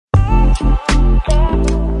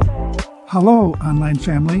Hello, online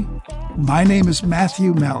family. My name is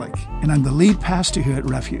Matthew Malik, and I'm the lead pastor here at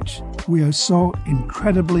Refuge. We are so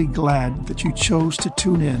incredibly glad that you chose to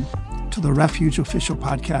tune in to the Refuge Official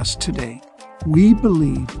Podcast today. We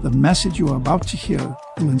believe the message you are about to hear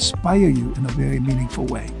will inspire you in a very meaningful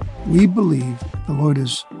way. We believe the Lord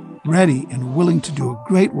is ready and willing to do a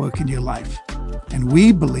great work in your life, and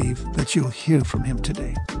we believe that you'll hear from Him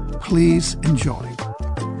today. Please enjoy.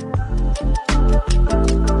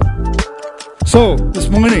 So, this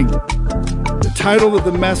morning, the title of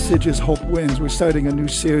the message is Hope Wins. We're starting a new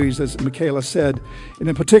series, as Michaela said, and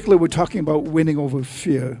in particular, we're talking about winning over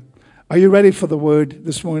fear. Are you ready for the word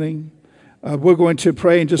this morning? We're going to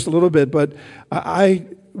pray in just a little bit, but I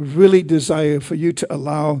really desire for you to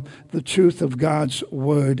allow the truth of God's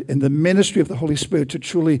word and the ministry of the Holy Spirit to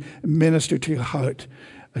truly minister to your heart,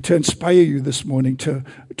 to inspire you this morning to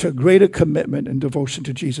a greater commitment and devotion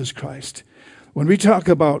to Jesus Christ. When we talk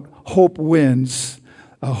about hope wins,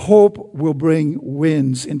 hope will bring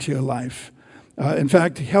wins into your life. In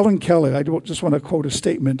fact, Helen Keller, I just want to quote a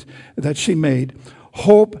statement that she made.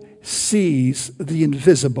 Hope sees the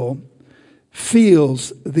invisible,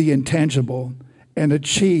 feels the intangible, and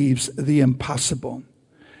achieves the impossible.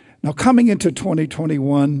 Now, coming into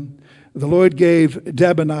 2021, the Lord gave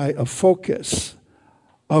Deb and I a focus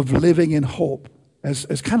of living in hope as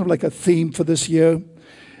kind of like a theme for this year.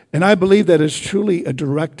 And I believe that is truly a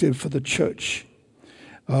directive for the church.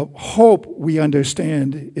 Hope, we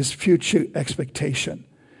understand, is future expectation.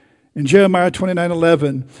 In Jeremiah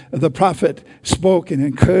 29:11, the prophet spoke and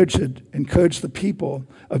encouraged the people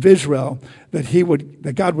of Israel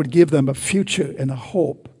that God would give them a future and a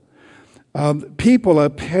hope. People are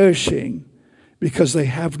perishing because they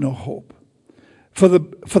have no hope. For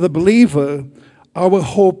the believer, our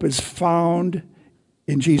hope is found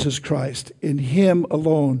in Jesus Christ. In Him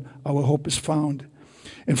alone, our hope is found.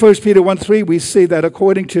 In 1 Peter 1:3, we see that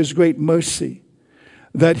according to His great mercy,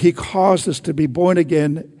 that He caused us to be born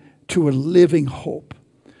again to a living hope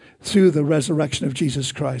through the resurrection of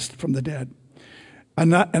Jesus Christ from the dead.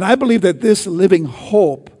 And I believe that this living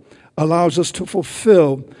hope allows us to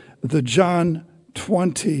fulfill the John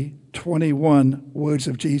 20:21 words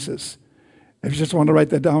of Jesus. If you just want to write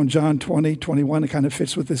that down, John 20:21, it kind of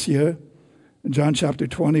fits with this year. In John chapter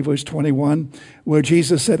 20, verse 21, where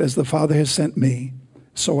Jesus said, "As the Father has sent me,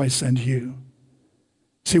 so I send you."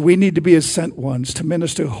 See, we need to be as sent ones to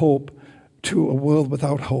minister hope to a world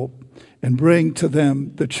without hope and bring to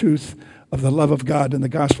them the truth of the love of God and the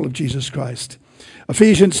gospel of Jesus Christ.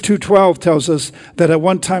 Ephesians 2:12 tells us that at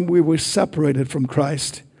one time we were separated from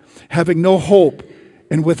Christ, having no hope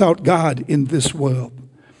and without God in this world.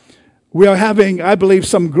 We are having, I believe,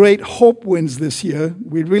 some great hope wins this year.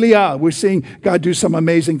 We really are. We're seeing God do some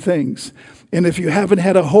amazing things. And if you haven't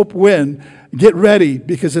had a hope win, get ready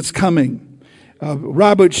because it's coming.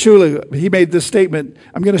 Robert Schuller, he made this statement.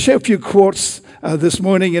 I'm going to share a few quotes this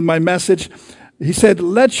morning in my message. He said,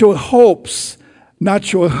 "Let your hopes,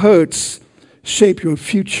 not your hurts, shape your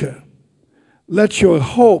future. Let your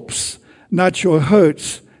hopes, not your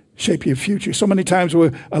hurts, shape your future." So many times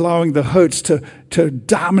we're allowing the hurts to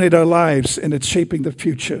dominate our lives, and it's shaping the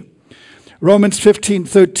future. Romans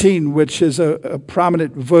 15:13, which is a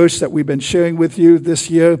prominent verse that we've been sharing with you this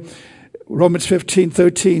year. Romans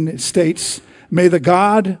 15:13 states, "May the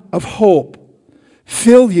God of hope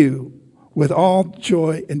fill you with all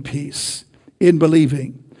joy and peace in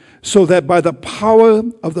believing, so that by the power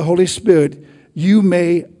of the Holy Spirit you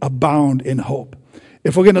may abound in hope."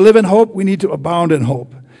 If we're going to live in hope, we need to abound in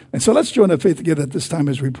hope. And so let's join our faith together at this time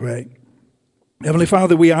as we pray. Heavenly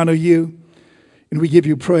Father, we honor you and we give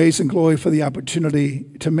you praise and glory for the opportunity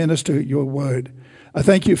to minister your word. I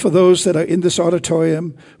thank you for those that are in this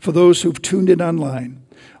auditorium, for those who've tuned in online.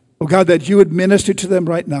 Oh God, that you would minister to them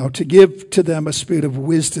right now, to give to them a spirit of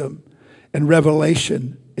wisdom and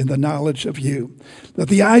revelation in the knowledge of you. That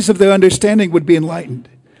the eyes of their understanding would be enlightened,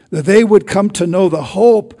 that they would come to know the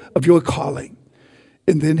hope of your calling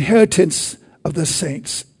and the inheritance of the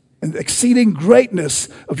saints, and the exceeding greatness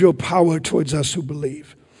of your power towards us who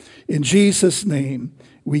believe. In Jesus' name,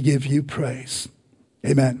 we give you praise.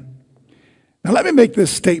 Amen. Now let me make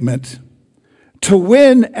this statement. To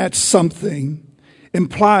win at something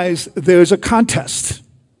implies there's a contest,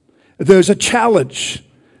 there's a challenge,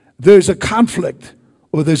 there's a conflict,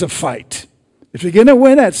 or there's a fight. If you're going to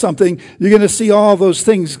win at something, you're going to see all those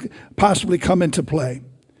things possibly come into play.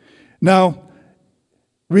 Now,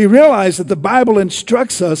 we realize that the Bible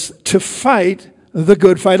instructs us to fight the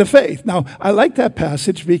good fight of faith. Now, I like that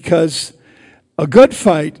passage because a good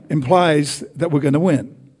fight implies that we're going to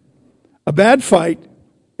win. A bad fight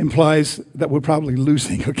implies that we're probably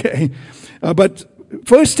losing, okay? But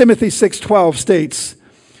 1 Timothy 6:12 states,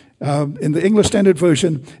 in the English Standard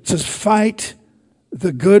Version, it says, fight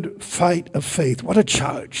the good fight of faith. What a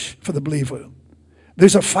charge for the believer.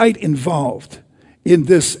 There's a fight involved in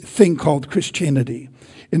this thing called Christianity,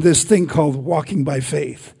 in this thing called walking by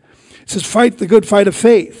faith. It says, fight the good fight of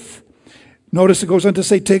faith. Notice it goes on to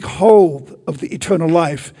say, take hold of the eternal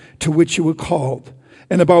life to which you were called,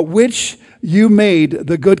 and about which you made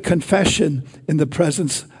the good confession in the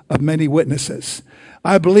presence of many witnesses.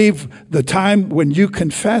 I believe the time when you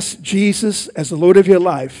confess Jesus as the Lord of your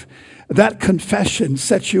life, that confession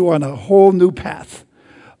sets you on a whole new path,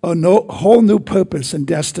 a whole new purpose and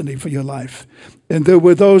destiny for your life. And there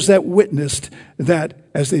were those that witnessed that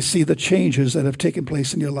as they see the changes that have taken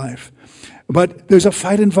place in your life. But there's a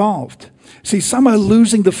fight involved. See, some are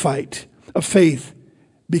losing the fight of faith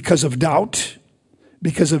because of doubt,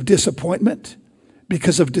 because of disappointment,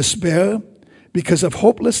 because of despair, because of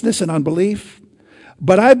hopelessness and unbelief.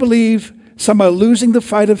 But I believe some are losing the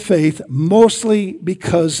fight of faith mostly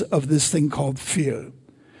because of this thing called fear.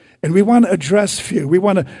 And we want to address fear. We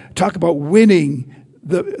want to talk about winning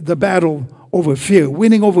the battle over fear,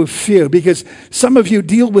 winning over fear, because some of you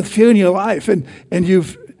deal with fear in your life and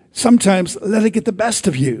you've sometimes let it get the best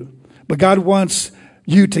of you. But God wants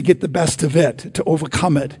you to get the best of it, to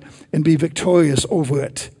overcome it and be victorious over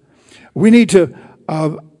it. We need to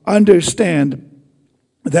understand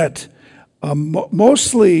that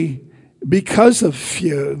mostly because of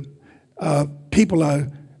fear, people are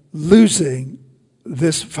losing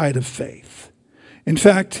this fight of faith. In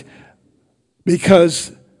fact,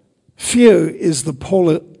 because fear is the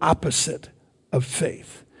polar opposite of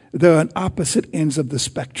faith. They're on opposite ends of the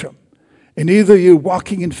spectrum. And either you're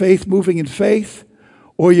walking in faith, moving in faith,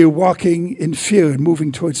 or you're walking in fear and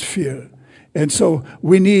moving towards fear. And so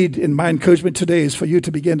we need, and my encouragement today is for you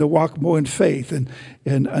to begin to walk more in faith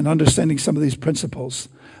and understanding some of these principles.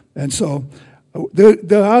 And so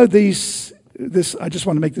there are these, I just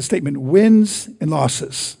want to make the statement, wins and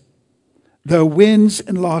losses. There are wins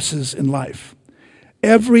and losses in life.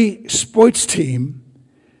 Every sports team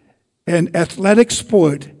and athletic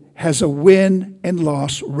sport has a win and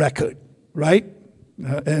loss record, right?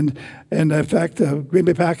 And in fact, Green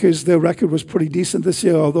Bay Packers, their record was pretty decent this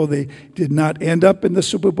year, although they did not end up in the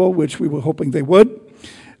Super Bowl, which we were hoping they would.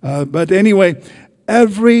 But anyway,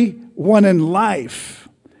 everyone in life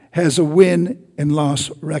has a win and loss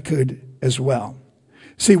record as well.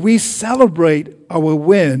 See, we celebrate our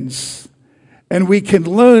wins, and we can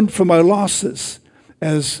learn from our losses,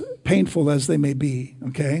 as painful as they may be,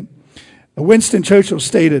 okay? Winston Churchill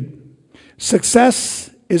stated, success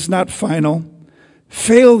is not final.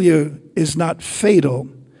 Failure is not fatal.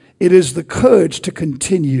 It is the courage to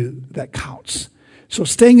continue that counts. So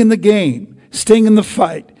staying in the game, staying in the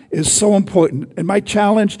fight is so important. And my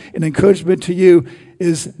challenge and encouragement to you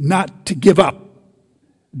is not to give up.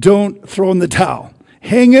 Don't throw in the towel.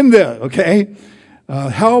 Hang in there, okay?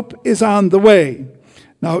 Help is on the way.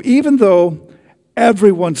 Now, even though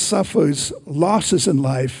everyone suffers losses in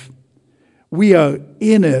life, we are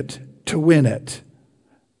in it to win it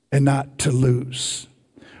and not to lose.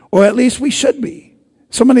 Or at least we should be.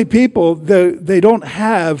 So many people, they don't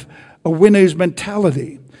have a winner's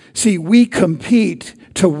mentality. See, we compete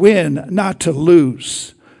to win, not to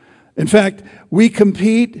lose. In fact, we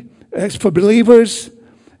compete, as for believers,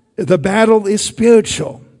 the battle is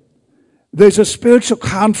spiritual. There's a spiritual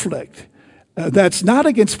conflict that's not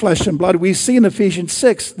against flesh and blood. We see in Ephesians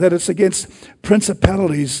 6 that it's against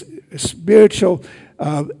principalities, spiritual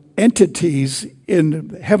entities in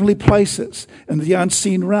heavenly places in the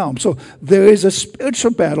unseen realm. So there is a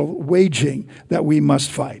spiritual battle waging that we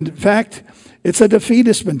must fight. In fact, it's a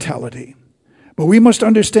defeatist mentality. But we must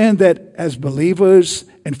understand that as believers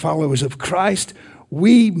and followers of Christ,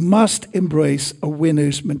 we must embrace a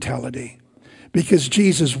winner's mentality because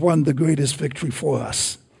Jesus won the greatest victory for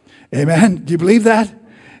us. Amen? Do you believe that?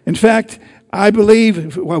 In fact, I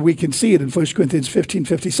believe, well, we can see it in 1 Corinthians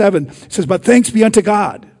 15:57. It says, but thanks be unto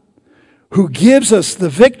God, who gives us the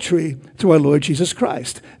victory through our Lord Jesus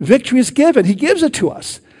Christ. Victory is given. He gives it to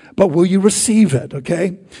us. But will you receive it,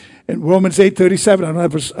 okay? In Romans 8:37, I don't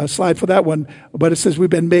have a slide for that one, but it says we've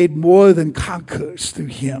been made more than conquerors through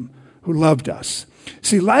him who loved us.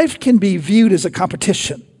 See, life can be viewed as a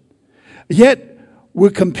competition. Yet, we're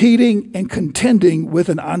competing and contending with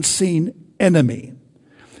an unseen enemy.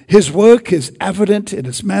 His work is evident and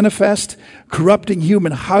it's manifest, corrupting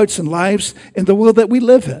human hearts and lives in the world that we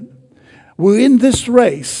live in. We're in this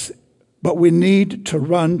race, but we need to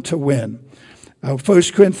run to win. 1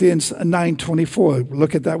 Corinthians 9:24,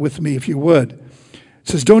 look at that with me if you would. It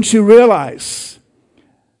says, don't you realize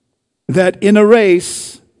that in a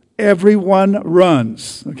race, everyone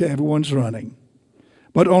runs. Okay, everyone's running.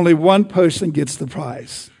 But only one person gets the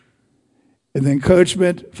prize. And the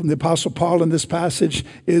encouragement from the Apostle Paul in this passage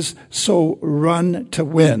is, so run to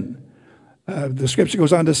win. The scripture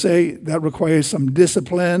goes on to say that requires some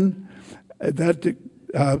discipline, that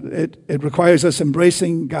it requires us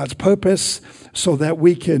embracing God's purpose so that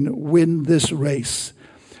we can win this race.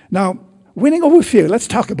 Now, winning over fear, let's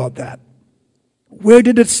talk about that. Where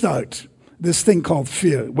did it start, this thing called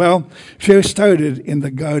fear? Well, fear started in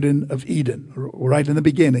the Garden of Eden, right in the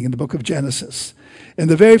beginning, in the book of Genesis. In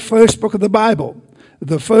the very first book of the Bible,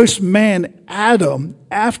 the first man, Adam,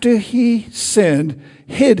 after he sinned,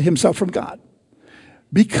 hid himself from God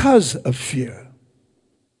because of fear.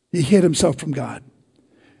 He hid himself from God.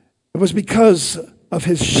 It was because of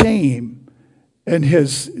his shame and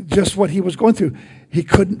just what he was going through. He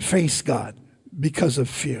couldn't face God because of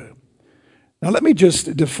fear. Now, let me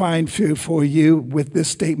just define fear for you with this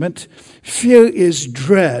statement. Fear is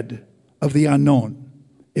dread of the unknown.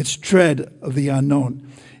 It's dread of the unknown.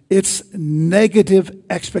 It's negative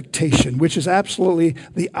expectation, which is absolutely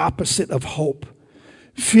the opposite of hope.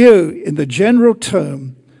 Fear, in the general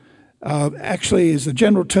term, actually is the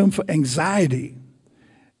general term for anxiety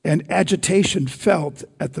and agitation felt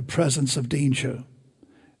at the presence of danger.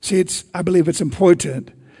 See, I believe it's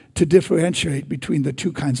important to differentiate between the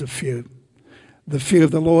two kinds of fear. The fear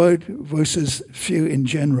of the Lord versus fear in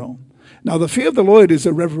general. Now, the fear of the Lord is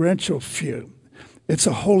a reverential fear. It's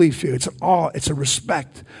a holy fear. It's an awe. It's a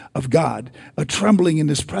respect of God, a trembling in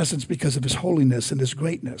his presence because of his holiness and his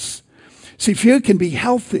greatness. See, fear can be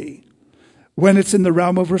healthy when it's in the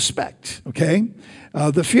realm of respect, okay?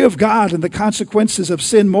 The fear of God and the consequences of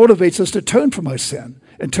sin motivates us to turn from our sin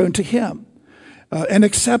and turn to him. And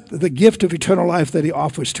accept the gift of eternal life that he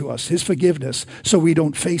offers to us, his forgiveness, so we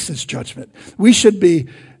don't face his judgment. We should be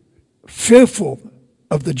fearful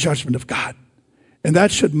of the judgment of God. And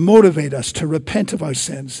that should motivate us to repent of our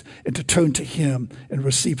sins and to turn to him and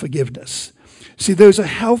receive forgiveness. See, there's a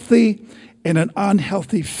healthy and an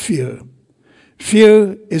unhealthy fear.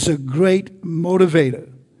 Fear is a great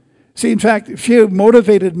motivator. See, in fact, fear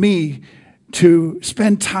motivated me to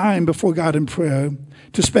spend time before God in prayer,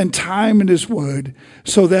 to spend time in his word,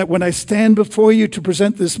 so that when I stand before you to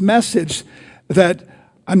present this message, that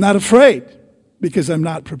I'm not afraid because I'm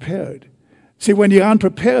not prepared. See, when you're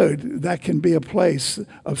unprepared, that can be a place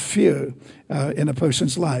of fear in a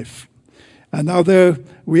person's life. And now there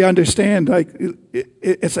we understand, like,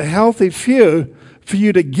 it's a healthy fear for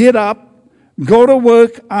you to get up, go to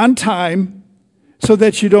work on time, so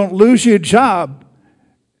that you don't lose your job,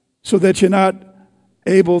 so that you're not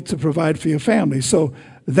able to provide for your family. So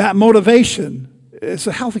that motivation is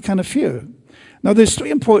a healthy kind of fear. Now, there's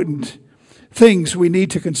three important things we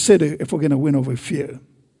need to consider if we're going to win over fear.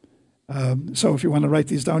 So if you want to write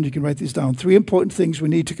these down, you can write these down. Three important things we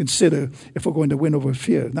need to consider if we're going to win over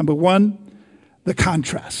fear. Number one, the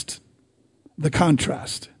contrast. The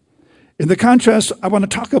contrast. And the contrast I want to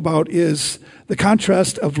talk about is the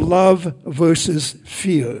contrast of love versus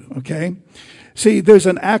fear, okay? See, there's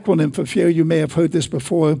an acronym for fear. You may have heard this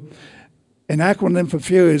before. An acronym for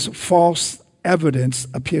fear is false evidence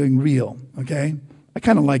appearing real, okay? I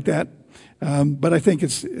kind of like that, but I think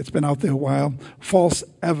it's been out there a while. False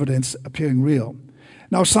evidence appearing real.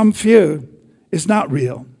 Now, some fear is not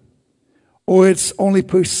real, or it's only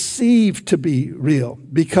perceived to be real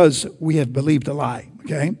because we have believed a lie,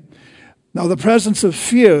 okay? Now, the presence of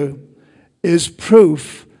fear is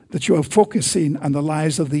proof that you are focusing on the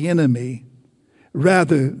lies of the enemy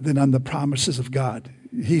rather than on the promises of God.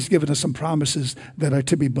 He's given us some promises that are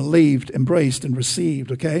to be believed, embraced, and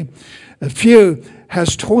received, okay? Fear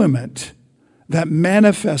has torment that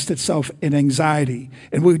manifests itself in anxiety.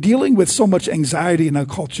 And we're dealing with so much anxiety in our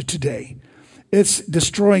culture today. It's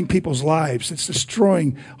destroying people's lives. It's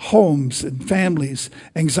destroying homes and families.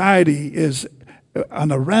 Anxiety is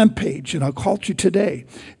on a rampage in our culture today.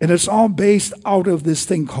 And it's all based out of this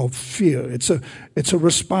thing called fear. It's a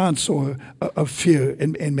response of fear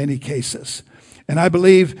in many cases. And I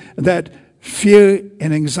believe that fear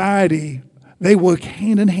and anxiety, they work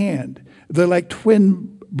hand in hand. They're like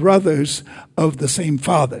twin brothers of the same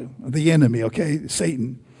father, the enemy, okay,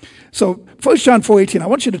 Satan. So 1 John 4:18, I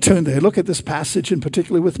want you to turn there. Look at this passage in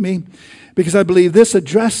particular with me, because I believe this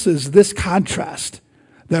addresses this contrast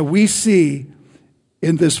that we see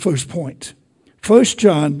in this first point. 1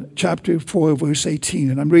 John chapter 4, verse 18,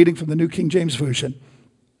 and I'm reading from the New King James Version.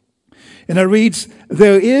 And it reads,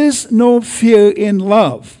 "There is no fear in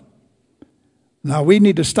love." Now we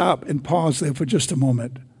need to stop and pause there for just a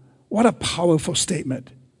moment. What a powerful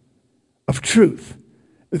statement of truth.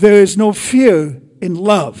 There is no fear in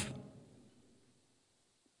love.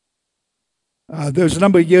 There was a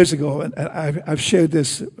number of years ago, and I've shared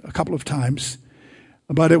this a couple of times,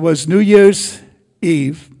 but it was New Year's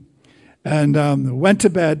Eve, and went to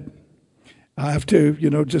bed after,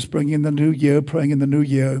 just bringing in the new year, praying in the new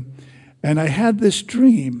year, and I had this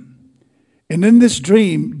dream. And in this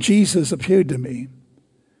dream, Jesus appeared to me.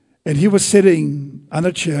 And he was sitting on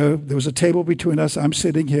a chair. There was a table between us. I'm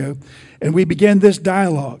sitting here. And we began this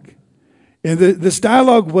dialogue. And this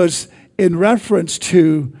dialogue was in reference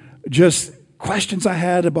to just questions I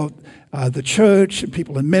had about the church and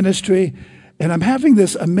people in ministry. And I'm having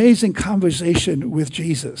this amazing conversation with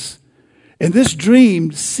Jesus. And this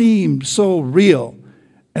dream seemed so real.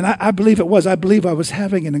 And I believe it was. I believe I was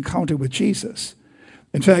having an encounter with Jesus.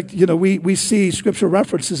 In fact, we see scriptural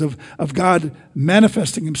references of God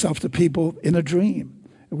manifesting himself to people in a dream.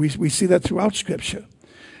 We see that throughout Scripture.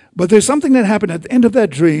 But there's something that happened at the end of that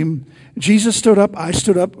dream. Jesus stood up, I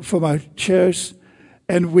stood up from our chairs,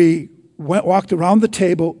 and we walked around the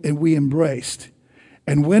table and we embraced.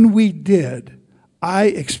 And when we did, I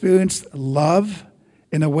experienced love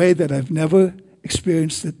in a way that I've never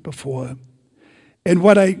experienced it before. And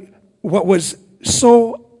what was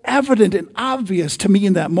so evident and obvious to me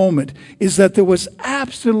in that moment is that there was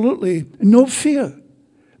absolutely no fear.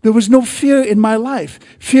 There was no fear in my life.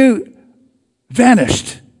 Fear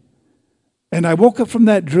vanished. And I woke up from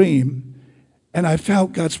that dream and I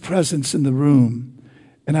felt God's presence in the room.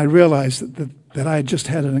 And I realized that I had just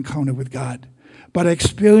had an encounter with God. But I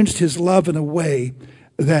experienced his love in a way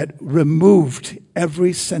that removed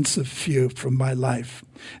every sense of fear from my life.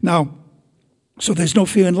 Now, so there's no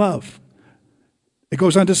fear in love. It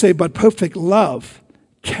goes on to say, but perfect love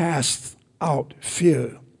casts out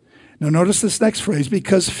fear. Now notice this next phrase,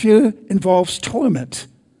 because fear involves torment.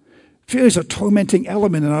 Fear is a tormenting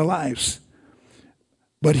element in our lives.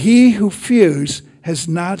 But he who fears has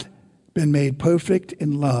not been made perfect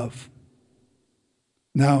in love.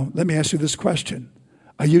 Now, let me ask you this question.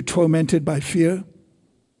 Are you tormented by fear?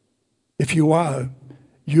 If you are,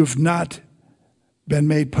 you've not been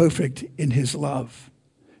made perfect in his love.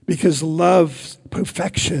 Because love's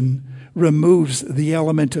perfection removes the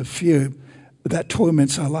element of fear that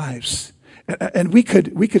torments our lives. And we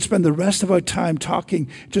could spend the rest of our time talking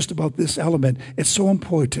just about this element. It's so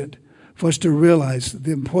important for us to realize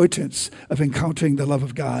the importance of encountering the love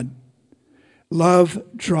of God. Love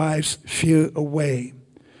drives fear away.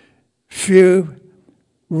 Fear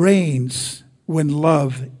reigns when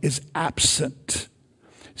love is absent.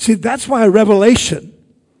 See, that's why revelation,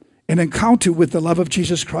 an encounter with the love of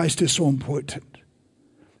Jesus Christ, is so important.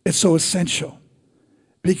 It's so essential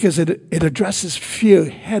because it addresses fear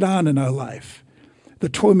head on in our life. The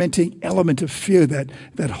tormenting element of fear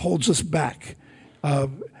that holds us back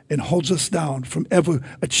and holds us down from ever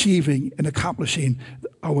achieving and accomplishing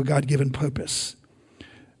our God-given purpose.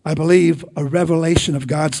 I believe a revelation of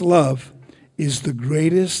God's love is the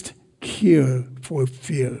greatest cure for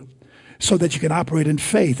fear so that you can operate in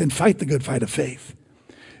faith and fight the good fight of faith.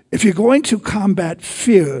 If you're going to combat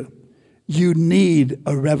fear, you need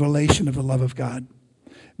a revelation of the love of God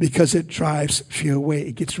because it drives fear away.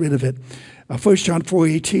 It gets rid of it. 1 John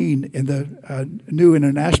 4:18 in the New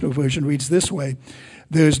International Version reads this way,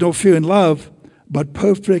 there is no fear in love, but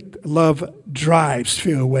perfect love drives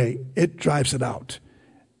fear away. It drives it out.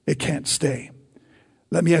 It can't stay.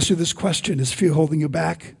 Let me ask you this question. Is fear holding you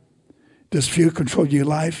back? Does fear control your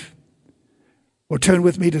life? Well, turn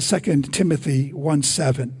with me to 2 Timothy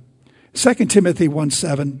 1:7. 2 Timothy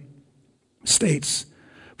 1:7 states,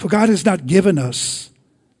 for God has not given us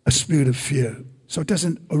a spirit of fear. So it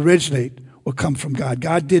doesn't originate or come from God.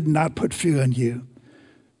 God did not put fear in you.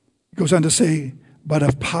 It goes on to say, but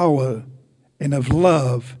of power and of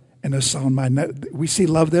love and a sound mind. Now, we see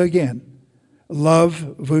love there again.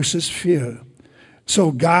 Love versus fear.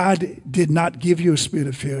 So God did not give you a spirit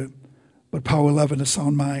of fear, but power, love, and a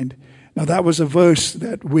sound mind. Now that was a verse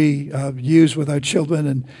that we use with our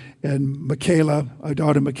children, and Michaela, our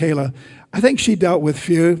daughter Michaela, I think she dealt with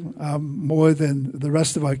fear more than the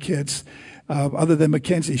rest of our kids. Other than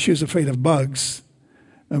Mackenzie, she was afraid of bugs.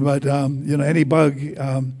 But any bug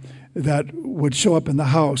that would show up in the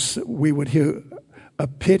house, we would hear a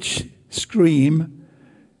pitch scream,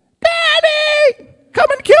 "Daddy, come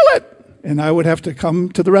and kill it!" And I would have to come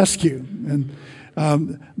to the rescue.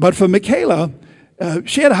 But for Michaela,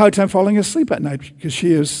 she had a hard time falling asleep at night because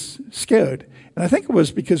she was scared. And I think it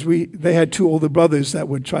was because they had two older brothers that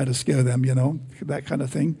would try to scare them, that kind of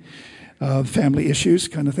thing. Family issues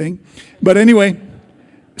kind of thing. But anyway,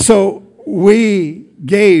 so we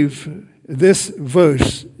gave this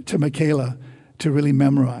verse to Michaela to really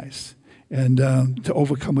memorize and to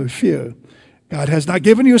overcome her fear. God has not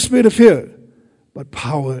given you a spirit of fear, but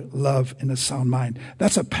power, love, and a sound mind.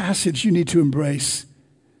 That's a passage you need to embrace,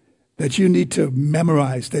 that you need to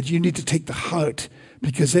memorize, that you need to take to heart,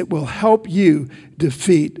 because it will help you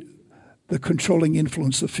defeat the controlling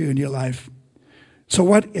influence of fear in your life. So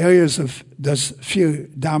what areas does fear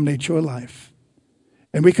dominate your life?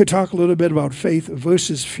 And we could talk a little bit about faith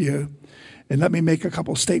versus fear. And let me make a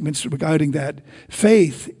couple statements regarding that.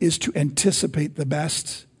 Faith is to anticipate the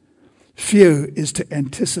best. Fear is to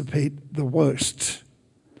anticipate the worst.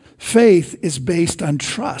 Faith is based on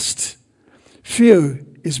trust. Fear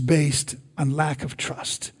is based on lack of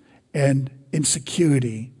trust and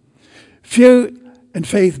insecurity. Fear and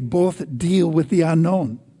faith both deal with the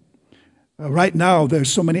unknown. Right now,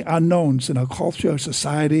 there's so many unknowns in our culture, our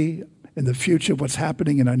society, in the future, what's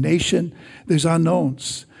happening in our nation. There's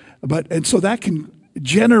unknowns. And so that can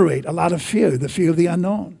generate a lot of fear, the fear of the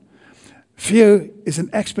unknown. Fear is an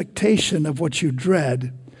expectation of what you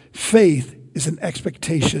dread. Faith is an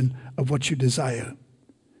expectation of what you desire.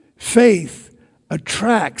 Faith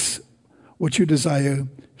attracts what you desire.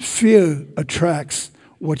 Fear attracts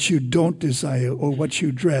what you don't desire or what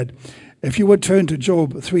you dread. If you would turn to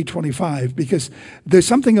Job 3:25, because there's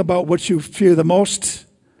something about what you fear the most.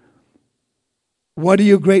 What do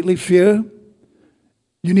you greatly fear?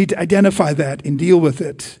 You need to identify that and deal with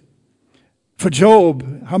it. For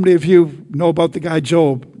Job, how many of you know about the guy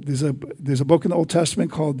Job? There's a book in the Old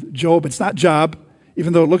Testament called Job. It's not Job,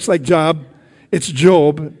 even though it looks like Job. It's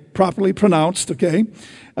Job, properly pronounced, okay?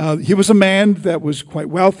 He was a man that was quite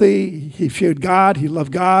wealthy. He feared God. He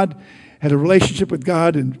loved God, had a relationship with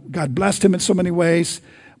God, and God blessed him in so many ways,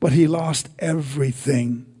 but he lost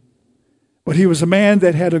everything. But he was a man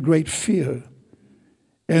that had a great fear.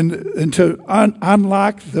 And to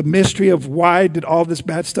unlock the mystery of why did all this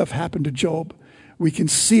bad stuff happen to Job, we can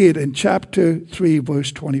see it in chapter 3,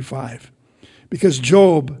 verse 25. Because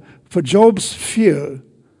for Job's fear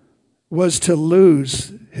was to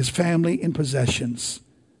lose his family and possessions.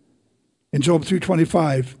 In Job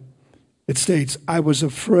 3:25, it states, I was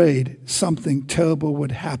afraid something terrible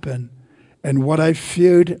would happen, and what I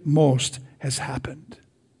feared most has happened.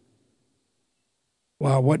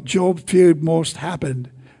 Wow, what Job feared most happened.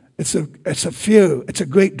 It's a fear, it's a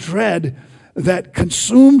great dread that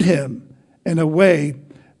consumed him in a way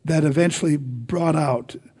that eventually brought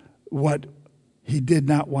out what he did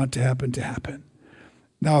not want to happen.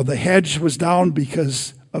 Now, the hedge was down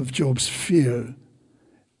because of Job's fear,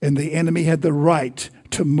 and the enemy had the right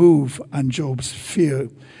to move on Job's fear,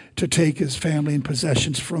 to take his family and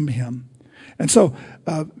possessions from him. And so,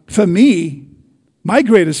 for me, my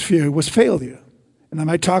greatest fear was failure. And I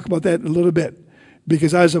might talk about that in a little bit,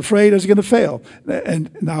 because I was afraid I was going to fail.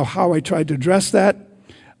 And now how I tried to address that,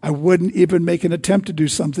 I wouldn't even make an attempt to do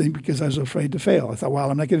something because I was afraid to fail. I thought,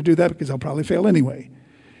 well, I'm not going to do that because I'll probably fail anyway.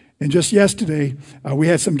 And just yesterday, we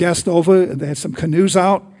had some guests over, and they had some canoes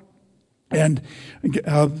out. And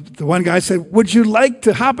the one guy said, would you like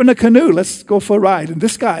to hop in a canoe? Let's go for a ride. And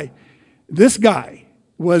this guy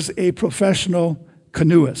was a professional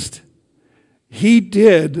canoeist. He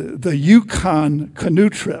did the Yukon canoe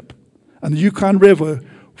trip on the Yukon River,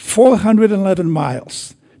 411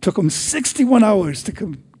 miles. Took him 61 hours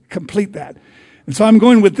to complete that. And so I'm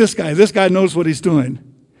going with this guy. This guy knows what he's doing.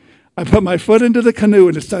 I put my foot into the canoe,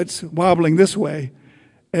 and it starts wobbling this way.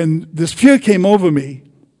 And this fear came over me.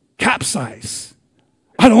 Capsize.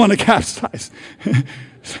 I don't want to capsize.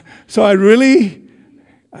 So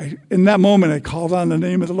in that moment, I called on the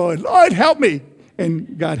name of the Lord. Lord, help me.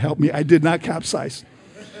 And God helped me. I did not capsize.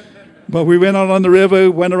 But we went out on the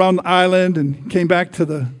river, went around the island, and came back to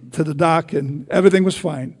the dock, and everything was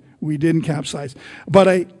fine. We didn't capsize. But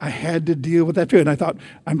I had to deal with that fear. And I thought,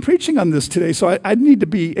 I'm preaching on this today, so I need to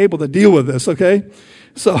be able to deal with this, okay?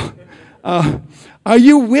 So, are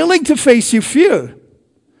you willing to face your fear?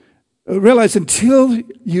 Realize until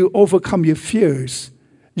you overcome your fears,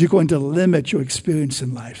 you're going to limit your experience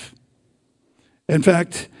in life. In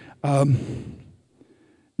fact,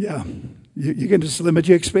 you're going to just limit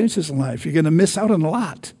your experiences in life. You're going to miss out on a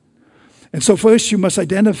lot. And so first you must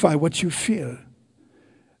identify what you fear.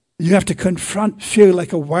 You have to confront fear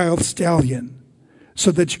like a wild stallion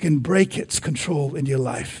so that you can break its control in your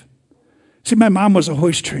life. See, my mom was a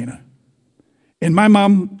horse trainer. And my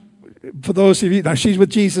mom, for those of you, now she's with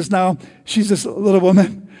Jesus now. She's this little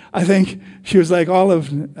woman. I think she was like all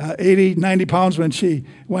of 80, 90 pounds when she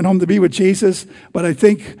went home to be with Jesus. But I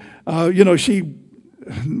think, she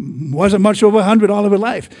wasn't much over 100 all of her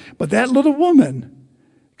life. But that little woman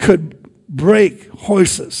could break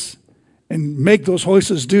horses and make those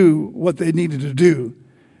horses do what they needed to do.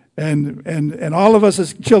 And all of us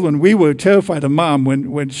as children, we were terrified of Mom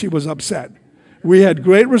when she was upset. We had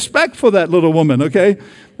great respect for that little woman, okay?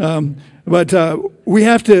 But we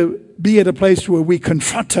have to be at a place where we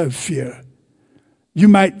confront our fear. You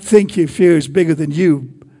might think your fear is bigger than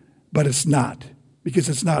you, but it's not, because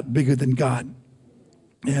it's not bigger than God.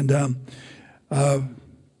 And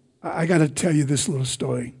I got to tell you this little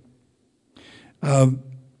story.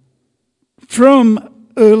 From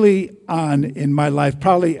early on in my life,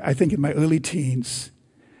 probably I think in my early teens,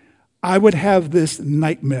 I would have this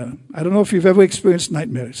nightmare. I don't know if you've ever experienced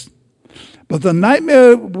nightmares, but the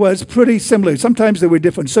nightmare was pretty similar. Sometimes there were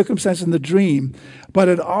different circumstances in the dream, but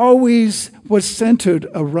it always was centered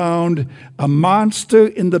around a monster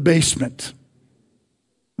in the basement.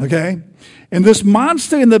 Okay? And this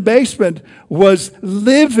monster in the basement was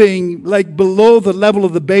living like below the level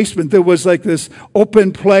of the basement. There was like this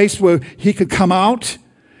open place where he could come out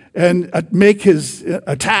and make his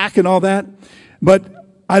attack and all that. But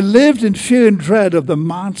I lived in fear and dread of the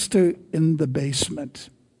monster in the basement.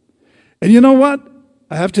 And you know what?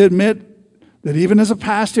 I have to admit that even as a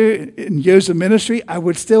pastor in years of ministry, I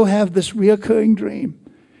would still have this reoccurring dream.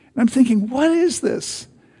 And I'm thinking, what is this?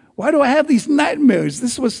 Why do I have these nightmares?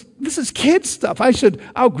 This is kid stuff. I should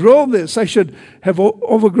outgrow this. I should have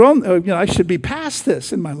overgrown, I should be past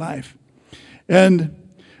this in my life. And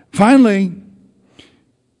finally,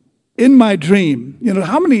 in my dream,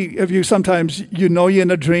 how many of you sometimes you're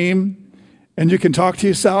in a dream and you can talk to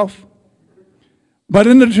yourself? But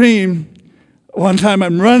in the dream, one time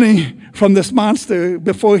I'm running from this monster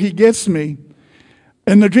before he gets me.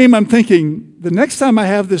 In the dream, I'm thinking, the next time I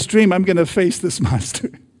have this dream, I'm going to face this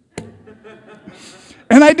monster.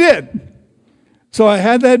 And I did. So I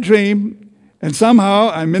had that dream, and somehow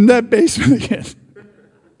I'm in that basement again.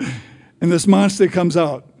 And this monster comes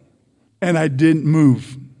out, and I didn't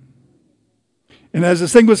move. And as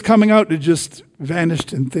this thing was coming out, it just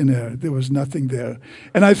vanished in thin air. There was nothing there.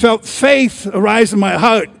 And I felt faith arise in my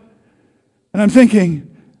heart. And I'm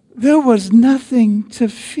thinking, there was nothing to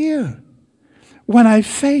fear when I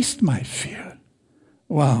faced my fear.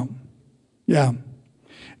 Wow. Yeah.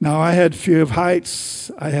 Now, I had fear of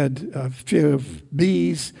heights. I had fear of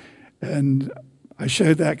bees. And I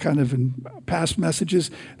shared that kind of in past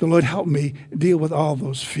messages. The Lord helped me deal with all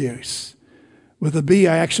those fears. With a bee,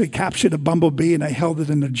 I actually captured a bumblebee and I held it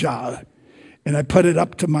in a jar. And I put it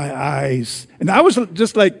up to my eyes. And I was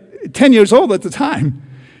just like 10 years old at the time.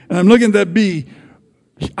 And I'm looking at that bee.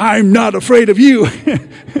 I'm not afraid of you.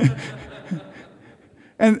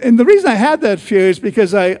 And the reason I had that fear is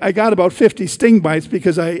because I got about 50 sting bites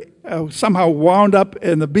because I somehow wound up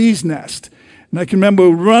in the bee's nest. And I can remember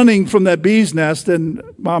running from that bee's nest, and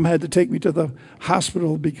Mom had to take me to the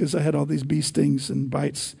hospital because I had all these bee stings and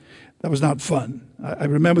bites. That was not fun. I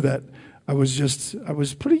remember that. I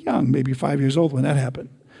was pretty young, maybe 5 years old when that happened.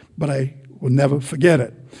 But I will never forget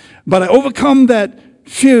it. But I overcome that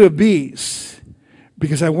fear of bees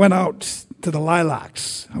because I went out to the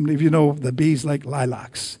lilacs. How many of you know the bees like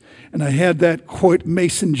lilacs? And I had that quart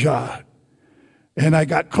mason jar. And I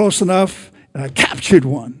got close enough, and I captured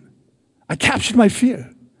one. I captured my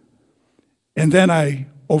fear. And then I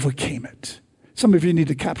overcame it. Some of you need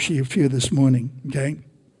to capture your fear this morning, okay?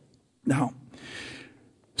 Now,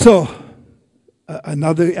 so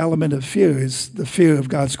another element of fear is the fear of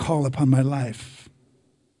God's call upon my life.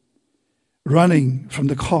 Running from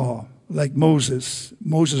the call, like Moses.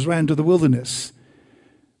 Moses ran to the wilderness.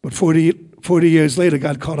 But 40 years later,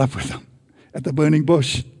 God caught up with him at the burning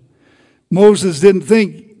bush. Moses didn't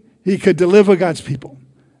think he could deliver God's people,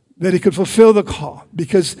 that he could fulfill the call,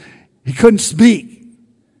 because he couldn't speak.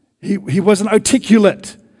 He wasn't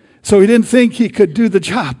articulate. So he didn't think he could do the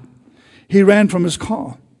job. He ran from his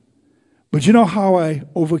call. But you know how I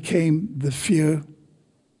overcame the fear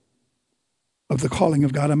of the calling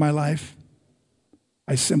of God in my life?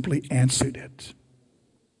 I simply answered it.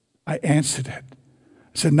 I answered it.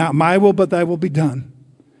 I said, not my will, but thy will be done.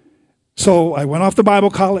 So I went off to Bible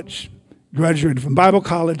college, graduated from Bible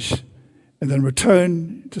college, and then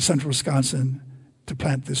returned to Central Wisconsin to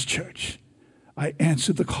plant this church. I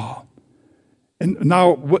answered the call. And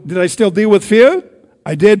now, did I still deal with fear?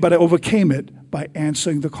 I did, but I overcame it by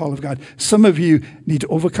answering the call of God. Some of you need to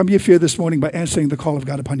overcome your fear this morning by answering the call of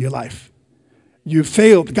God upon your life. You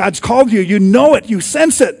failed. God's called you. You know it. You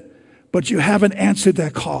sense it. But you haven't answered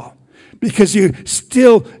that call because you're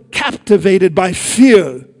still captivated by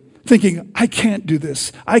fear, thinking, I can't do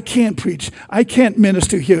this. I can't preach. I can't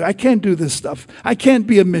minister here. I can't do this stuff. I can't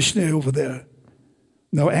be a missionary over there.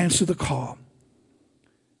 No, answer the call.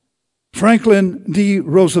 Franklin D.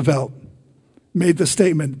 Roosevelt made the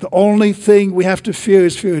statement, the only thing we have to fear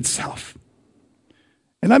is fear itself.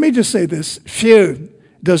 And let me just say this, fear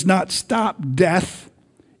does not stop death.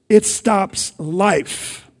 it stops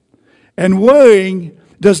life. And worrying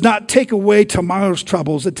does not take away tomorrow's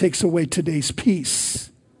troubles. It takes away today's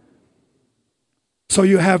peace. So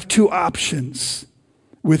you have two options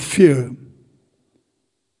with fear.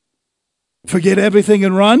 Forget everything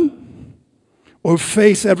and run, or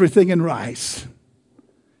face everything and rise.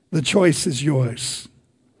 The choice is yours.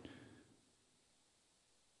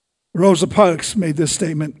 Rosa Parks made this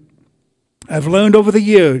statement. I've learned over the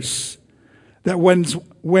years that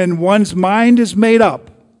when one's mind is made up,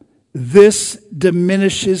 this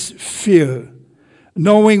diminishes fear.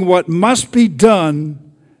 Knowing what must be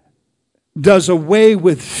done does away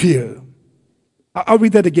with fear. I'll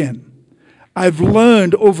read that again. I've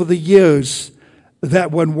learned over the years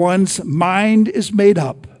that when one's mind is made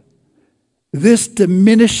up, this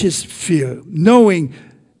diminishes fear. Knowing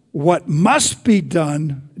what must be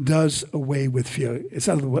done does away with fear.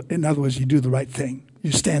 In other words, you do the right thing.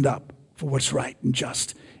 You stand up for what's right and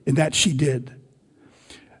just. And that she did.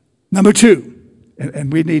 Number two,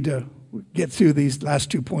 and we need to get through these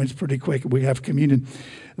last 2 points pretty quick. We have communion.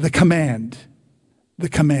 The command. The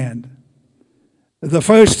command. The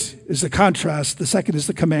first is the contrast. The second is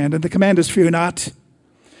the command. And the command is fear not.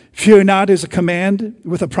 Fear not is a command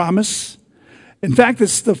with a promise. In fact,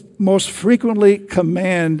 it's the most frequently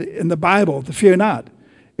command in the Bible, to fear not.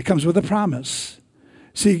 It comes with a promise.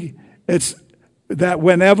 See, it's that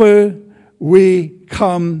whenever we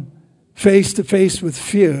come face to face with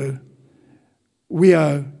fear, we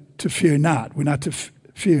are to fear not. We're not to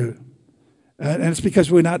fear. And it's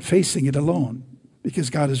because we're not facing it alone, because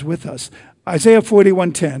God is with us. Isaiah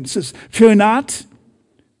 41:10 says, fear not,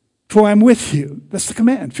 for I'm with you. That's the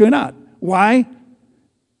command. Fear not. Why?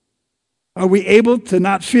 Are we able to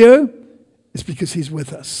not fear? It's because he's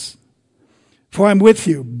with us. For I'm with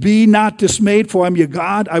you. Be not dismayed, for I'm your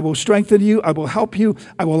God. I will strengthen you. I will help you.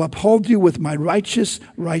 I will uphold you with my righteous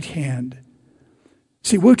right hand.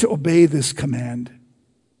 See, we're to obey this command.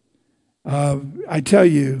 I tell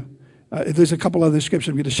you, there's a couple other scriptures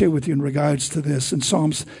I'm going to share with you in regards to this. In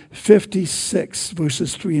Psalms 56,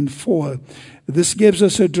 verses 3 and 4, this gives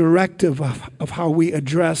us a directive of how we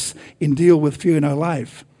address and deal with fear in our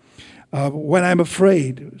life. When I'm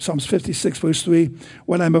afraid, Psalms 56, verse 3,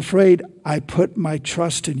 when I'm afraid, I put my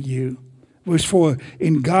trust in you. Verse 4,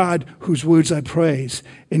 in God, whose words I praise,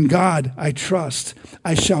 in God I trust.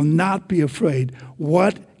 I shall not be afraid.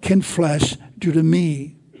 What can flesh do to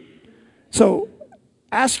me? So,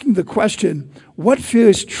 asking the question, what fear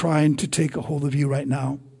is trying to take a hold of you right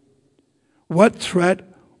now? What threat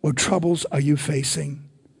or troubles are you facing?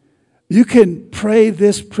 You can pray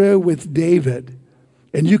this prayer with David,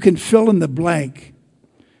 and you can fill in the blank.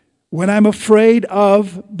 When I'm afraid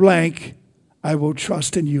of blank, I will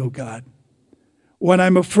trust in you, O God. When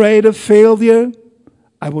I'm afraid of failure,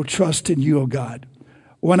 I will trust in you, O God.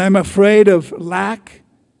 When I'm afraid of lack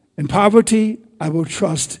and poverty, I will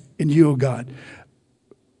trust in you, O God.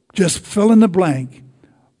 Just fill in the blank.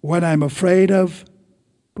 When I'm afraid of,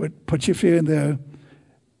 put your fear in there,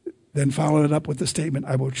 then follow it up with the statement,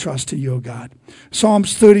 I will trust in you, O God.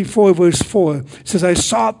 Psalms 34, verse 4 says, I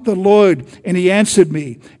sought the Lord, and he answered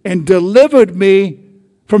me and delivered me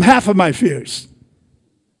from half of my fears.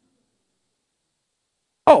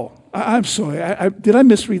 Oh, I'm sorry. Did I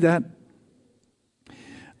misread that?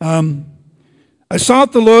 I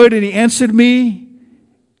sought the Lord, and he answered me,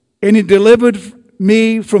 and he delivered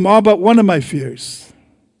me from all but one of my fears.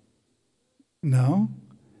 No.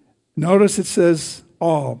 Notice it says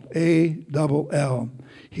all, A-double-L.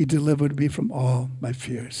 He delivered me from all my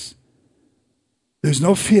fears. There's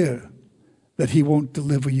no fear that he won't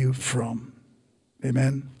deliver you from.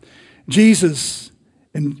 Amen. Jesus,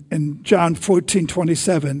 in John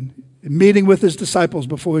 14:27, meeting with his disciples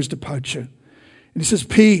before his departure, and he says,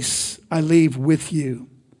 peace I leave with you.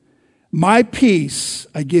 My peace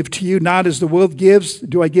I give to you, not as the world gives,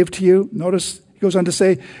 do I give to you. Notice he goes on to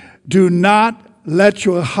say, do not let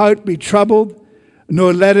your heart be troubled,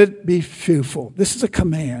 nor let it be fearful. This is a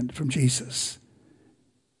command from Jesus.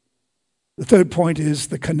 The third point is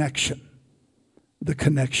the connection. The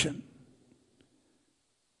connection.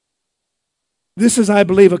 This is, I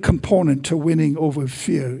believe, a component to winning over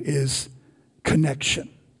fear is connection.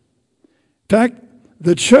 In fact,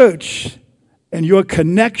 the church and your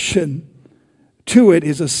connection to it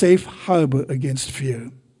is a safe harbor against fear.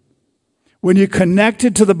 When you're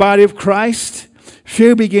connected to the body of Christ,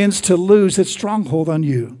 fear begins to lose its stronghold on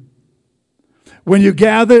you. When you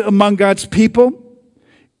gather among God's people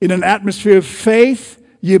in an atmosphere of faith,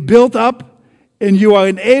 you're built up and you are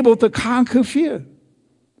enabled to conquer fear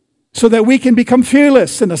so that we can become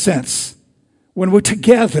fearless in a sense when we're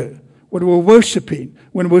together, when we're worshiping,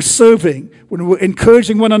 when we're serving, when we're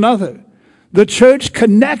encouraging one another. The church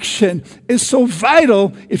connection is so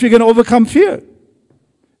vital if you're going to overcome fear.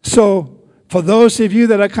 So for those of you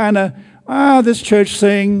that are kind of, this church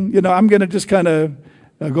thing, I'm going to just kind of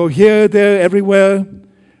go here, there, everywhere.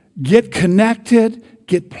 Get connected,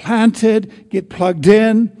 get planted, get plugged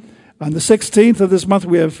in. On the 16th of this month,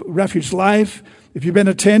 we have Refuge Life. If you've been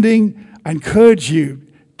attending, I encourage you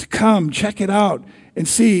to come, check it out, and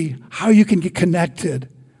see how you can get connected.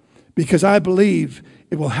 Because I believe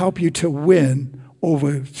it will help you to win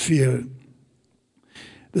over fear.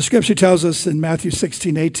 The scripture tells us in Matthew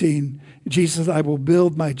 16:18, Jesus said, I will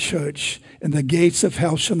build my church, and the gates of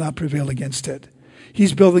hell shall not prevail against it.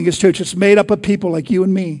 He's building his church. It's made up of people like you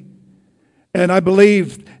and me. And I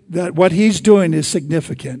believe that what he's doing is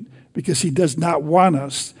significant because he does not want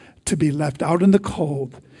us to be left out in the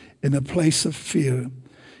cold in a place of fear.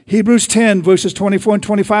 Hebrews 10, verses 24 and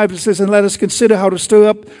 25, it says, and let us consider how to stir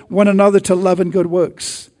up one another to love and good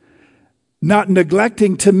works, not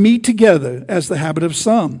neglecting to meet together as the habit of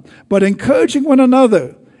some, but encouraging one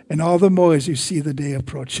another, and all the more as you see the day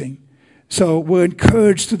approaching. So we're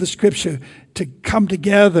encouraged through the scripture to come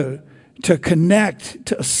together, to connect,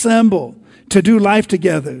 to assemble, to do life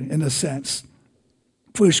together in a sense.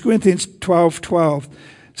 1 Corinthians 12:12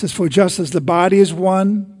 says, for just as the body is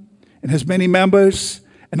one and has many members,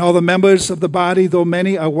 and all the members of the body, though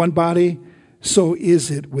many, are one body, so is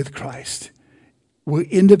it with Christ. We're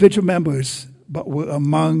individual members, but we're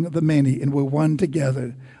among the many, and we're one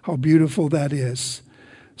together. How beautiful that is.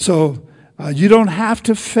 So you don't have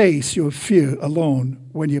to face your fear alone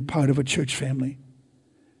when you're part of a church family.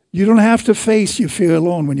 You don't have to face your fear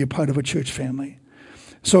alone when you're part of a church family.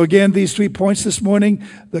 So again, these 3 points this morning,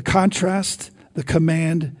 the contrast, the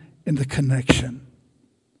command, and the connection.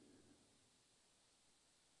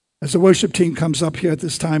 As the worship team comes up here at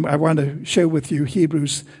this time, I want to share with you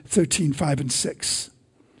Hebrews 13:5 and 6.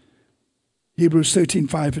 Hebrews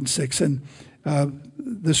 13:5 and 6. And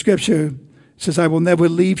the scripture says, I will never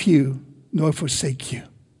leave you nor forsake you.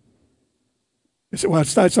 Well, it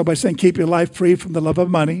starts out by saying, keep your life free from the love of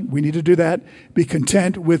money. We need to do that. Be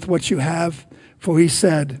content with what you have. For he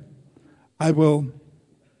said, I will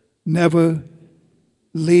never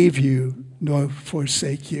leave you nor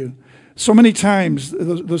forsake you. So many times,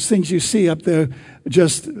 those things you see up there,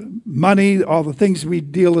 just money, all the things we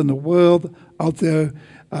deal in the world out there,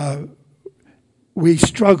 we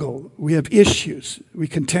struggle. We have issues. We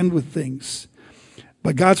contend with things.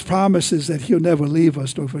 But God's promise is that he'll never leave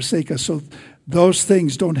us nor forsake us. So those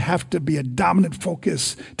things don't have to be a dominant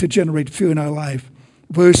focus to generate fear in our life.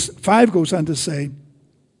 Verse 5 goes on to say,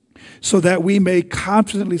 so that we may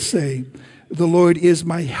confidently say, the Lord is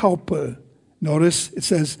my helper. Notice it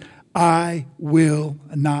says, I will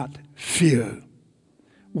not fear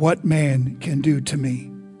what man can do to me.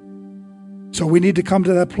 So we need to come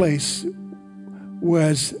to that place where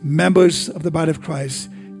as members of the body of Christ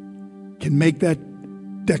can make that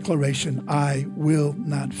declaration, I will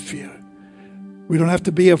not fear. We don't have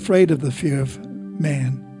to be afraid of the fear of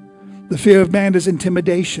man. The fear of man is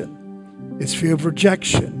intimidation. It's fear of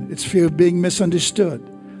rejection. It's fear of being misunderstood.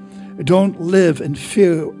 Don't live in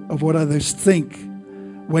fear of what others think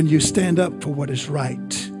when you stand up for what is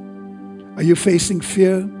right. Are you facing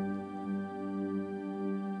fear?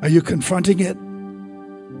 Are you confronting it?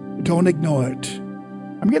 Don't ignore it.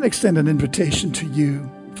 I'm going to extend an invitation to you,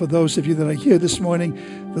 for those of you that are here this morning,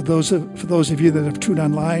 for those of you that have tuned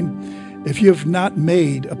online. If you have not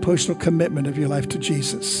made a personal commitment of your life to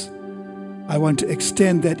Jesus, I want to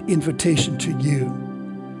extend that invitation to you.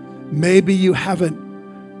 Maybe you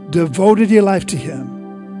haven't devoted your life to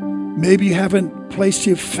him. Maybe you haven't placed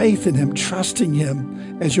your faith in him, trusting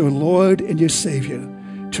him as your Lord and your Savior,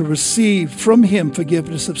 to receive from him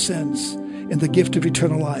forgiveness of sins and the gift of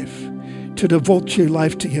eternal life, to devote your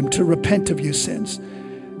life to him, to repent of your sins.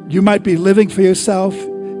 You might be living for yourself.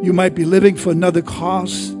 You might be living for another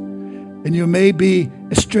cause. And you may be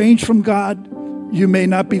estranged from God. You may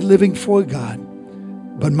not be living for God.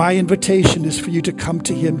 But my invitation is for you to come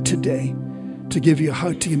to him today, to give your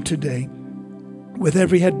heart to him today. With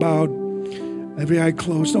every head bowed, every eye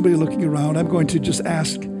closed, nobody looking around, I'm going to just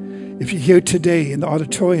ask, if you're here today in the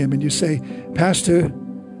auditorium and you say, Pastor,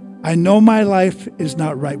 I know my life is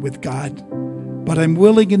not right with God, but I'm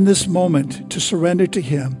willing in this moment to surrender to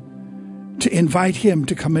him, to invite him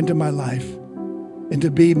to come into my life and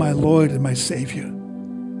to be my Lord and my Savior.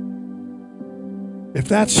 If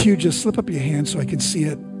that's you, just slip up your hand so I can see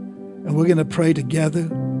it. And we're going to pray together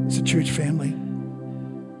as a church family.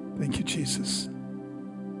 Thank you, Jesus.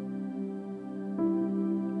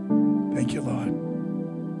 Thank you, Lord.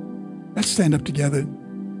 Let's stand up together.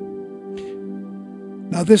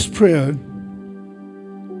 Now this prayer,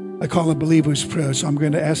 I call a believer's prayer. So I'm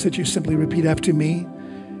going to ask that you simply repeat after me.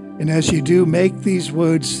 And as you do, make these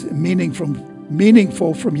words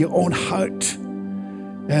meaningful from your own heart.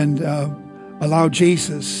 And allow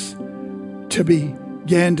Jesus to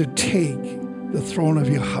begin to take the throne of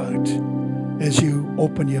your heart as you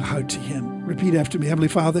open your heart to him. Repeat after me. Heavenly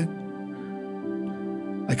Father,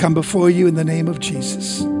 I come before you in the name of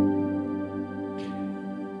Jesus.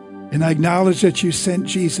 And I acknowledge that you sent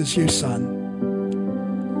Jesus, your son,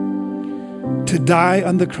 to die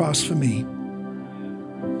on the cross for me.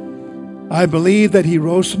 I believe that he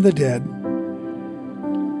rose from the dead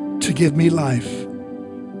to give me life,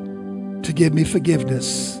 to give me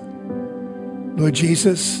forgiveness. Lord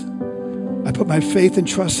Jesus, I put my faith and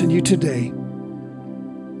trust in you today.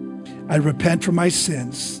 I repent for my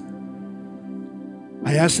sins.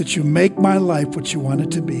 I ask that you make my life what you want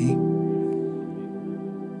it to be.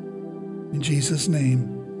 In Jesus' name.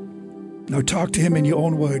 Now talk to him in your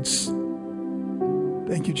own words.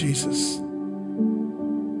 Thank you, Jesus.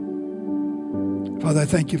 Father, I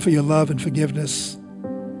thank you for your love and forgiveness.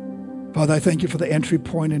 Father, I thank you for the entry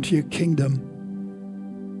point into your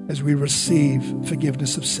kingdom as we receive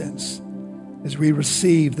forgiveness of sins, as we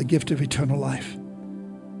receive the gift of eternal life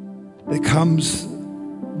that comes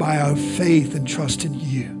by our faith and trust in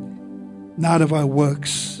you, not of our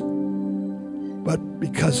works, but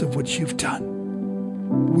because of what you've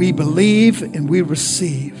done. We believe and we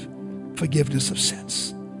receive forgiveness of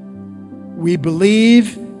sins. We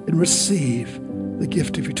believe and receive the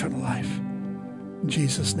gift of eternal life. In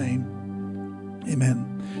Jesus' name,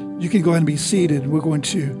 amen. You can go ahead and be seated. We're going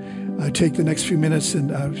to take the next few minutes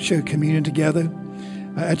and share communion together.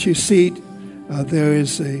 At your seat, there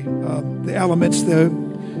is the elements there,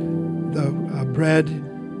 the bread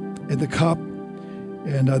and the cup.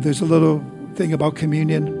 And there's a little thing about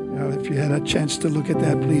communion. If you had a chance to look at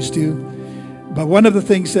that, please do. But one of the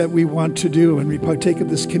things that we want to do when we partake of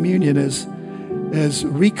this communion is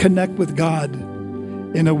reconnect with God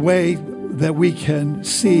in a way that we can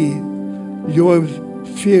see your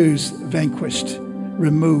fears vanquished,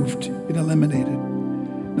 removed, and eliminated.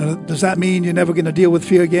 Now, does that mean you're never going to deal with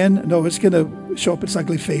fear again? No, it's going to show up its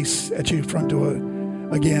ugly face at your front door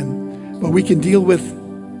again. But we can deal with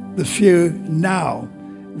the fear now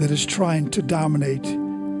that is trying to dominate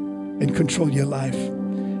and control your life.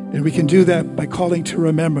 And we can do that by calling to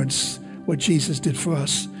remembrance what Jesus did for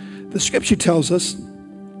us. The scripture tells us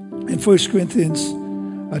in 1 Corinthians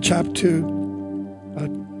chapter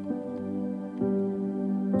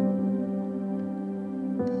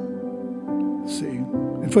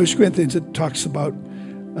 1 Corinthians, it talks about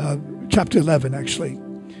chapter 11, actually,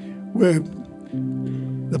 where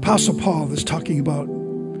the Apostle Paul is talking about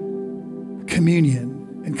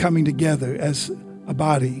communion and coming together as a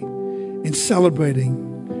body and celebrating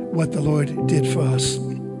what the Lord did for us.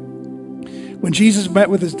 When Jesus met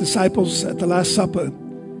with his disciples at the Last Supper,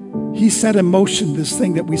 he set in motion this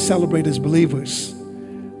thing that we celebrate as believers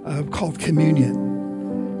called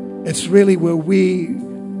communion. It's really where we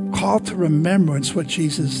call to remembrance what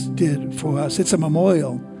Jesus did for us. It's a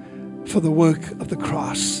memorial for the work of the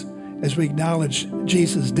cross as we acknowledge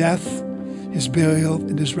Jesus' death, his burial,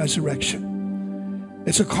 and his resurrection.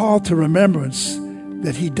 It's a call to remembrance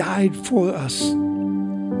that he died for us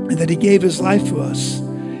and that he gave his life for us.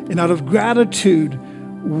 And out of gratitude,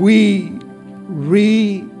 we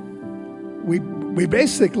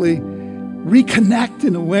basically reconnect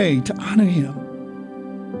in a way to honor him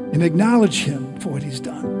and acknowledge him for what he's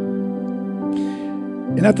done.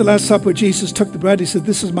 And at the Last Supper, Jesus took the bread. He said,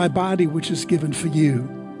 "This is my body, which is given for you."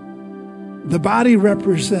 The body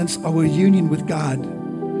represents our union with God,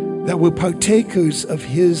 that we're partakers of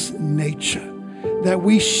his nature, that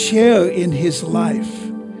we share in his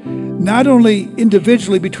life, not only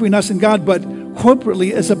individually between us and God, but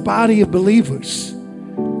corporately as a body of believers.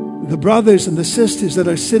 The brothers and the sisters that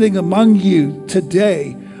are sitting among you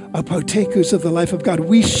today are partakers of the life of God.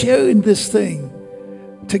 We share in this thing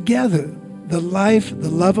together, the life, the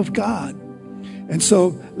love of God. And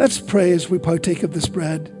so let's pray as we partake of this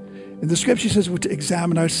bread. And the scripture says we're to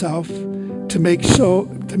examine ourselves to make sure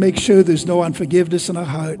there's no unforgiveness in our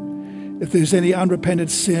heart. If there's any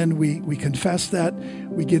unrepentant sin, we confess that.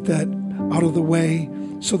 We get that out of the way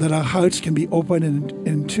so that our hearts can be open and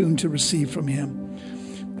in tune to receive from him.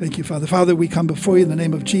 Thank you, Father. Father, we come before you in the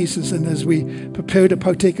name of Jesus, and as we prepare to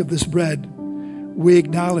partake of this bread, we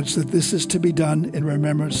acknowledge that this is to be done in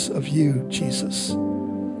remembrance of you, Jesus,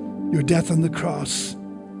 your death on the cross,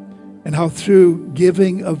 and how through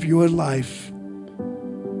giving of your life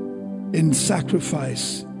in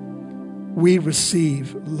sacrifice, we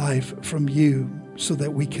receive life from you so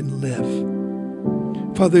that we can live.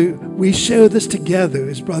 Father, we share this together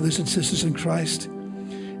as brothers and sisters in Christ.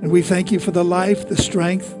 And we thank you for the life, the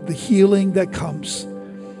strength, the healing that comes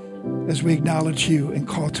as we acknowledge you and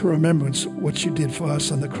call to remembrance what you did for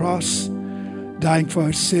us on the cross, dying for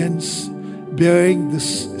our sins, bearing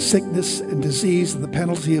this sickness and disease and the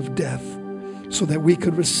penalty of death so that we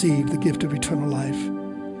could receive the gift of eternal life.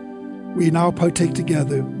 We now partake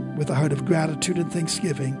together with a heart of gratitude and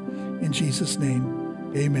thanksgiving. In Jesus'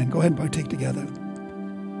 name, amen. Go ahead and partake together.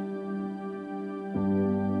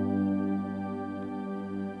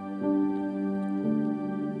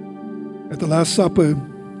 At the Last Supper,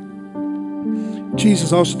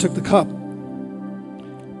 Jesus also took the cup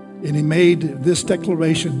and he made this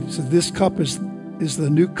declaration. He said, this cup is the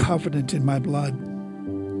new covenant in my blood.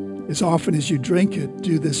 As often as you drink it,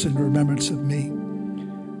 do this in remembrance of me.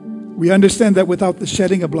 We understand that without the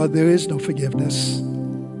shedding of blood, there is no forgiveness.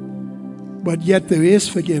 But yet there is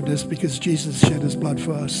forgiveness because Jesus shed his blood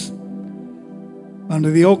for us. Under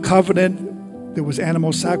the old covenant, there was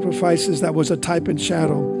animal sacrifices. That was a type and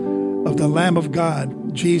shadow of the Lamb of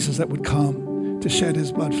God, Jesus, that would come to shed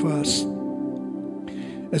his blood for us.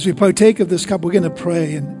 As we partake of this cup, we're going to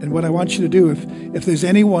pray. And what I want you to do, if there's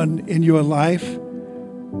anyone in your life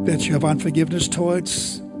that you have unforgiveness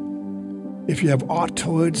towards, if you have aught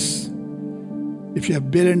towards, if you have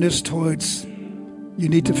bitterness towards, you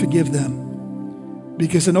need to forgive them.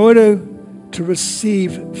 Because in order to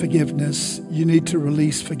receive forgiveness, you need to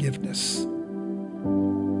release forgiveness.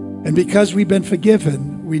 And because we've been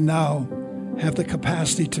forgiven, we now have the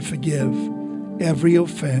capacity to forgive every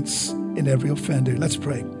offense and every offender. Let's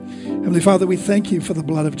pray. Heavenly Father, we thank you for the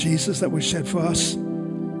blood of Jesus that was shed for us.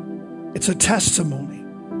 It's a testimony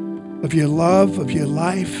of your love, of your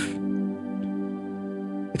life.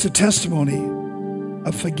 It's a testimony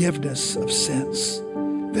of forgiveness of sins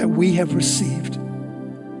that we have received.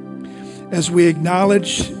 As we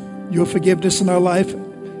acknowledge your forgiveness in our life,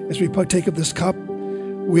 as we partake of this cup,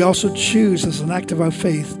 we also choose as an act of our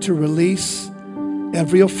faith to release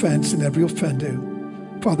every offense and every offender.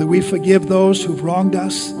 Father, we forgive those who've wronged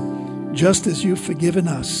us, just as you've forgiven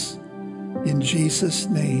us. In Jesus'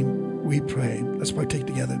 name we pray. Let's partake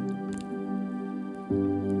together.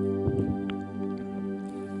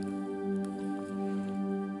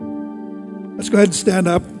 Let's go ahead and stand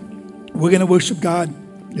up. We're going to worship God.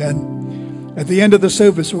 And at the end of the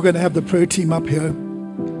service, we're going to have the prayer team up here.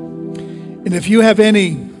 And if you have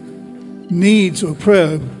any needs or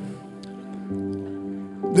prayer,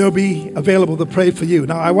 they'll be available to pray for you.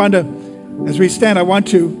 Now, as we stand, I want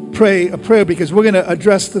to pray a prayer because we're going to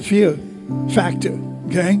address the fear factor,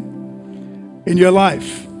 okay, in your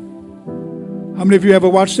life. How many of you ever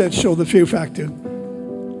watched that show, The Fear Factor?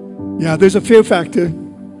 Yeah, there's a fear factor,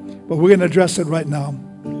 but we're going to address it right now.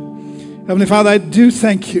 Heavenly Father, I do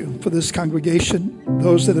thank you for this congregation,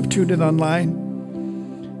 those that have tuned in online.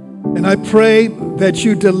 And I pray that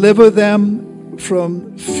you deliver them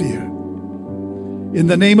from fear. In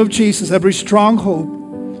the name of Jesus, every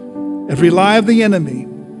stronghold, every lie of the enemy,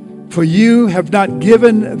 for you have not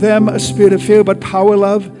given them a spirit of fear, but power,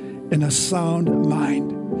 love, and a sound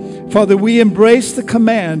mind. Father, we embrace the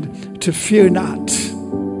command to fear not.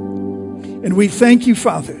 And we thank you,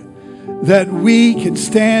 Father, that we can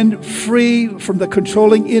stand free from the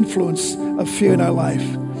controlling influence of fear in our life.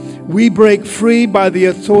 We break free by the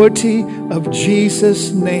authority of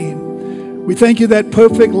Jesus' name. We thank you that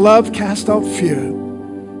perfect love casts out fear.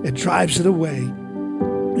 It drives it away.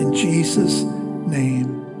 In Jesus'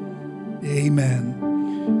 name,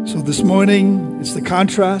 amen. So this morning, it's the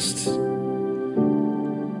contrast.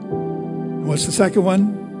 What's the second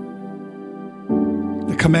one?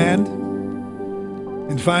 The command.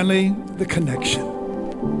 And finally, the connection.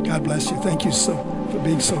 God bless you. Thank you for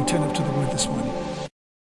being so attentive to the word this morning.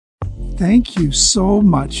 Thank you so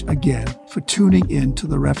much again for tuning in to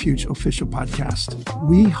the Refuge Official Podcast.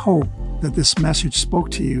 We hope that this message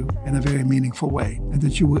spoke to you in a very meaningful way and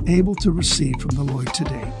that you were able to receive from the Lord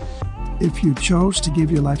today. If you chose to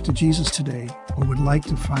give your life to Jesus today or would like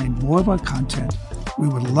to find more of our content, we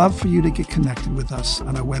would love for you to get connected with us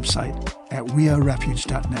on our website at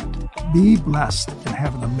wearerefuge.net. Be blessed and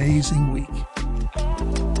have an amazing week.